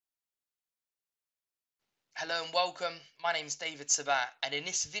Hello and welcome. My name is David Sabat, and in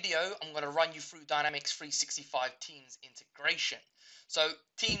this video, I'm going to run you through Dynamics 365 Teams integration. So,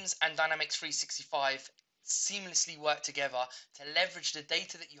 Teams and Dynamics 365 seamlessly work together to leverage the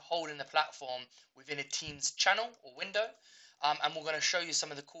data that you hold in the platform within a Teams channel or window, and we're going to show you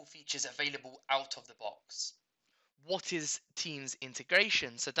some of the cool features available out of the box. What is Teams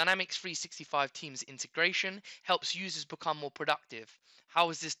integration? So Dynamics 365 Teams integration helps users become more productive. How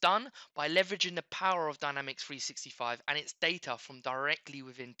is this done? By leveraging the power of Dynamics 365 and its data from directly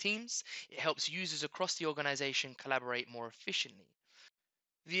within Teams. It helps users across the organization collaborate more efficiently.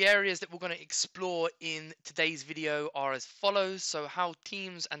 The areas that we're going to explore in today's video are as follows. So how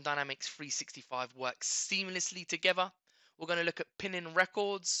Teams and Dynamics 365 work seamlessly together. We're going to look at pinning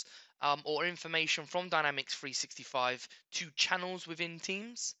records or information from Dynamics 365 to channels within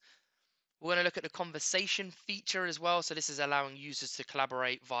Teams. We're going to look at the conversation feature as well. So this is allowing users to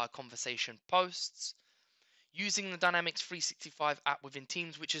collaborate via conversation posts. Using the Dynamics 365 app within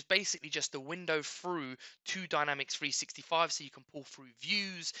Teams, which is basically just a window through to Dynamics 365, so you can pull through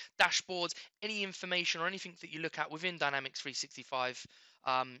views, dashboards, any information or anything that you look at within Dynamics 365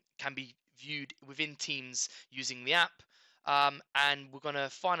 can be viewed within Teams using the app. And we're going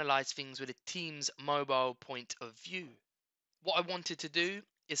to finalize things with a Teams mobile point of view. What I wanted to do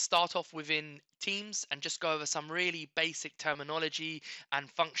is start off within Teams and just go over some really basic terminology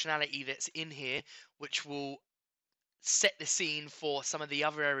and functionality that's in here, which will set the scene for some of the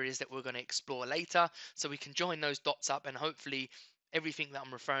other areas that we're going to explore later, so we can join those dots up and hopefully everything that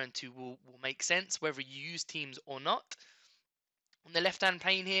I'm referring to will make sense whether you use Teams or not. On the left hand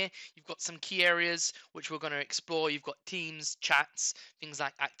pane here, you've got some key areas which we're going to explore. You've got Teams, chats, things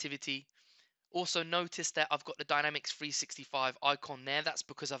like activity. Also notice that I've got the Dynamics 365 icon there. That's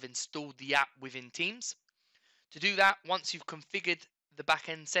because I've installed the app within Teams. To do that, once you've configured the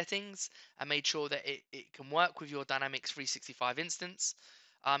backend settings and made sure that it can work with your Dynamics 365 instance,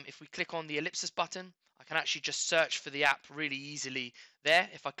 if we click on the ellipsis button, I can actually just search for the app really easily there.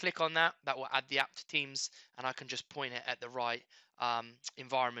 If I click on that, that will add the app to Teams, and I can just point it at the right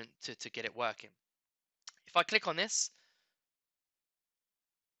environment to get it working. If I click on this,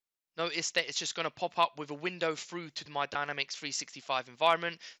 notice that it's just going to pop up with a window through to my Dynamics 365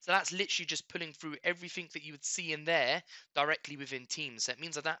 environment. So that's literally just pulling through everything that you would see in there directly within Teams. So it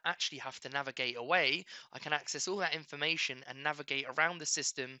means I don't actually have to navigate away. I can access all that information and navigate around the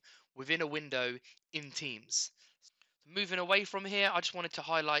system within a window in Teams. Moving away from here, I just wanted to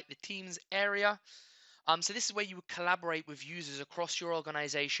highlight the Teams area. So this is where you would collaborate with users across your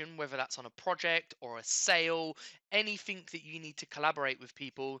organization, whether that's on a project or a sale, anything that you need to collaborate with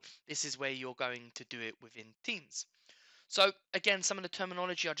people. This is where you're going to do it within Teams. So again, some of the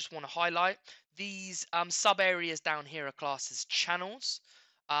terminology I just want to highlight. These sub areas down here are classed as channels.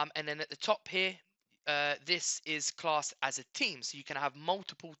 And then at the top here, this is classed as a team. So you can have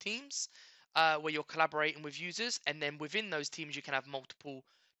multiple teams where you're collaborating with users. And then within those teams, you can have multiple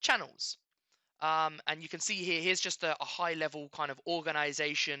channels. And you can see here, here's just a high level kind of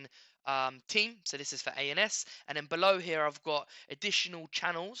organization team. So this is for ANS. And then below here, I've got additional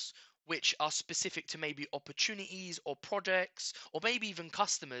channels which are specific to maybe opportunities or projects or maybe even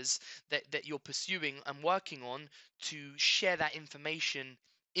customers that you're pursuing and working on to share that information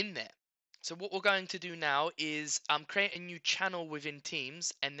in there. So what we're going to do now is create a new channel within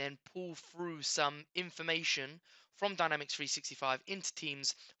Teams and then pull through some information from Dynamics 365 into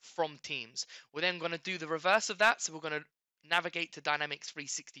Teams from Teams. We're then going to do the reverse of that. So we're going to navigate to Dynamics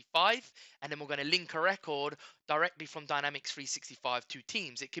 365 and then we're going to link a record directly from Dynamics 365 to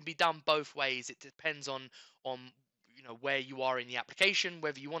Teams. It can be done both ways. It depends on where you are in the application.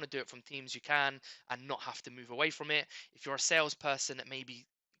 Whether you want to do it from Teams, you can and not have to move away from it. If you're a salesperson that maybe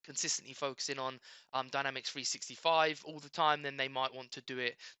consistently focusing on Dynamics 365 all the time, then they might want to do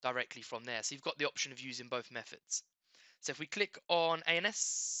it directly from there. So you've got the option of using both methods. So if we click on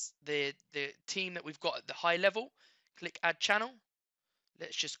ANS, the team that we've got at the high level, click add channel.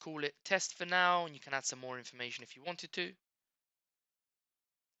 Let's just call it test for now, and you can add some more information if you wanted to.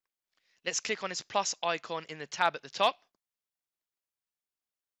 Let's click on this plus icon in the tab at the top.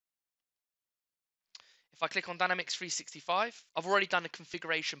 If I click on Dynamics 365, I've already done a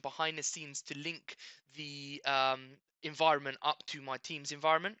configuration behind the scenes to link the environment up to my Teams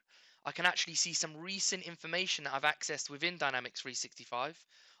environment. I can actually see some recent information that I've accessed within Dynamics 365.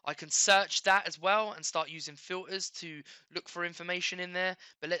 I can search that as well and start using filters to look for information in there.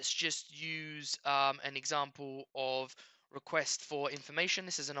 But let's just use an example of request for information.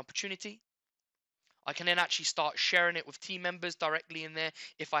 This is an opportunity. I can then actually start sharing it with team members directly in there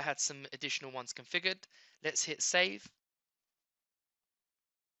if I had some additional ones configured. Let's hit save.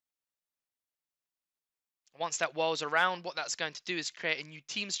 Once that whirls around, what that's going to do is create a new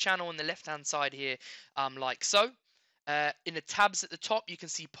Teams channel on the left-hand side here, like so. In the tabs at the top, you can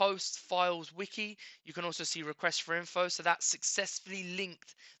see posts, files, wiki. You can also see requests for info. So that successfully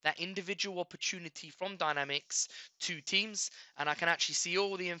linked that individual opportunity from Dynamics to Teams. And I can actually see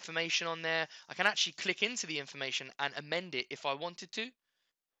all the information on there. I can actually click into the information and amend it if I wanted to.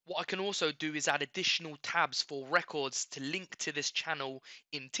 What I can also do is add additional tabs for records to link to this channel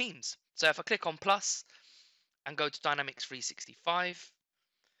in Teams. So if I click on plus and go to Dynamics 365,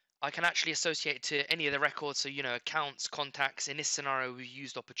 I can actually associate it to any of the records. So, accounts, contacts. In this scenario, we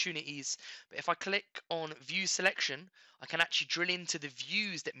used opportunities. But if I click on view selection, I can actually drill into the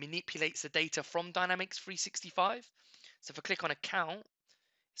views that manipulates the data from Dynamics 365. So if I click on account,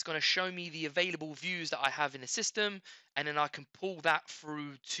 it's going to show me the available views that I have in the system, and then I can pull that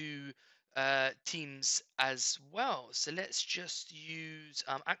through to Teams as well. So let's just use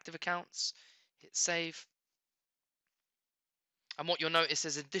active accounts, hit save. And what you'll notice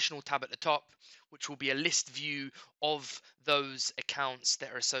is an additional tab at the top, which will be a list view of those accounts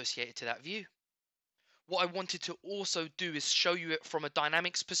that are associated to that view. What I wanted to also do is show you it from a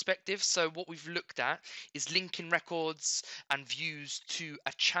Dynamics perspective. So what we've looked at is linking records and views to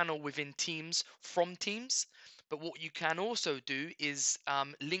a channel within Teams from Teams. But what you can also do is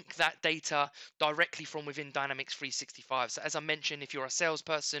link that data directly from within Dynamics 365. So as I mentioned, if you're a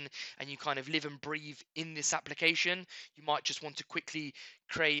salesperson and you kind of live and breathe in this application, you might just want to quickly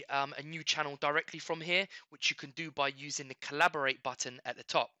create a new channel directly from here, which you can do by using the collaborate button at the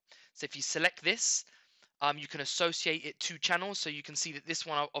top. So if you select this, you can associate it to channels. So you can see that this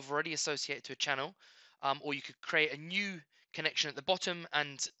one I've already associated to a channel, or you could create a new connection at the bottom,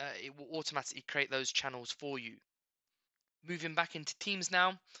 and it will automatically create those channels for you. Moving back into Teams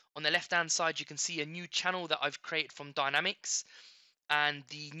now, on the left hand side you can see a new channel that I've created from Dynamics, and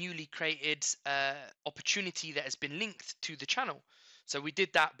the newly created opportunity that has been linked to the channel. So we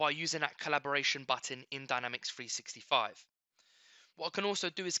did that by using that collaboration button in Dynamics 365. What I can also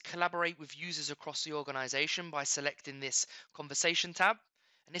do is collaborate with users across the organization by selecting this conversation tab.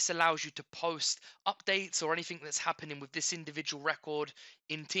 And this allows you to post updates or anything that's happening with this individual record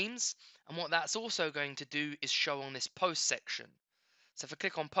in Teams. And what that's also going to do is show on this post section. So if I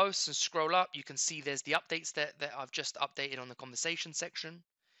click on posts and scroll up, you can see there's the updates that I've just updated on the conversation section.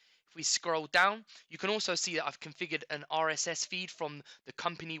 If we scroll down, you can also see that I've configured an RSS feed from the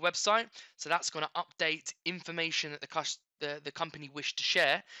company website. So that's going to update information that the company wished to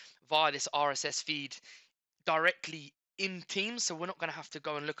share via this RSS feed directly in Teams. So we're not going to have to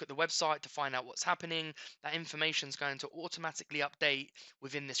go and look at the website to find out what's happening. That information is going to automatically update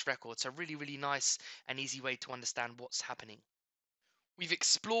within this record. So really, really nice and easy way to understand what's happening. We've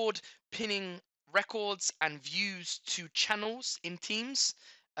explored pinning records and views to channels in Teams,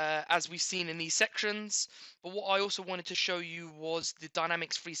 as we've seen in these sections. But what I also wanted to show you was the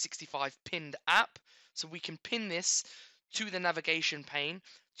Dynamics 365 pinned app. So we can pin this to the navigation pane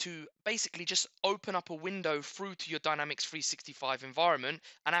to basically just open up a window through to your Dynamics 365 environment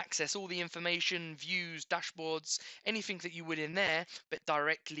and access all the information, views, dashboards, anything that you would in there, but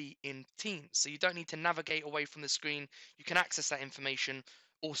directly in Teams. So you don't need to navigate away from the screen. You can access that information,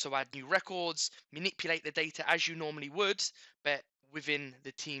 also add new records, manipulate the data as you normally would, but within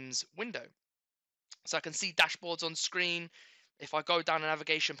the Teams window. So I can see dashboards on screen. If I go down the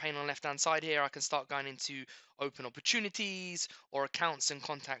navigation pane on the left hand side here, I can start going into open opportunities or accounts and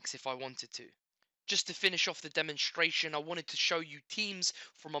contacts if I wanted to. Just to finish off the demonstration, I wanted to show you Teams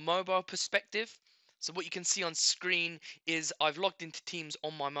from a mobile perspective. So what you can see on screen is I've logged into Teams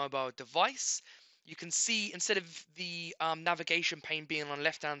on my mobile device. You can see instead of the navigation pane being on the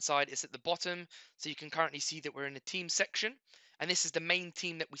left hand side, it's at the bottom. So you can currently see that we're in the Teams section, and this is the main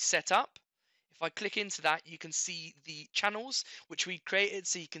team that we set up. If I click into that, you can see the channels which we created.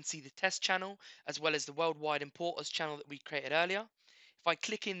 So you can see the test channel as well as the worldwide importers channel that we created earlier. If I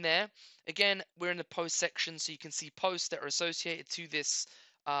click in there, again, we're in the post section, so you can see posts that are associated to this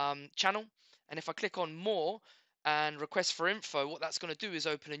channel. And if I click on more and request for info, what that's going to do is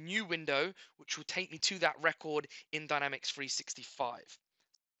open a new window which will take me to that record in Dynamics 365.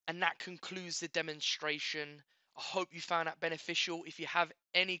 And that concludes the demonstration. I hope you found that beneficial. If you have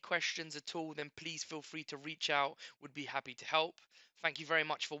any questions at all, then please feel free to reach out. Would be happy to help. Thank you very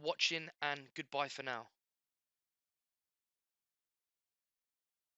much for watching, and goodbye for now.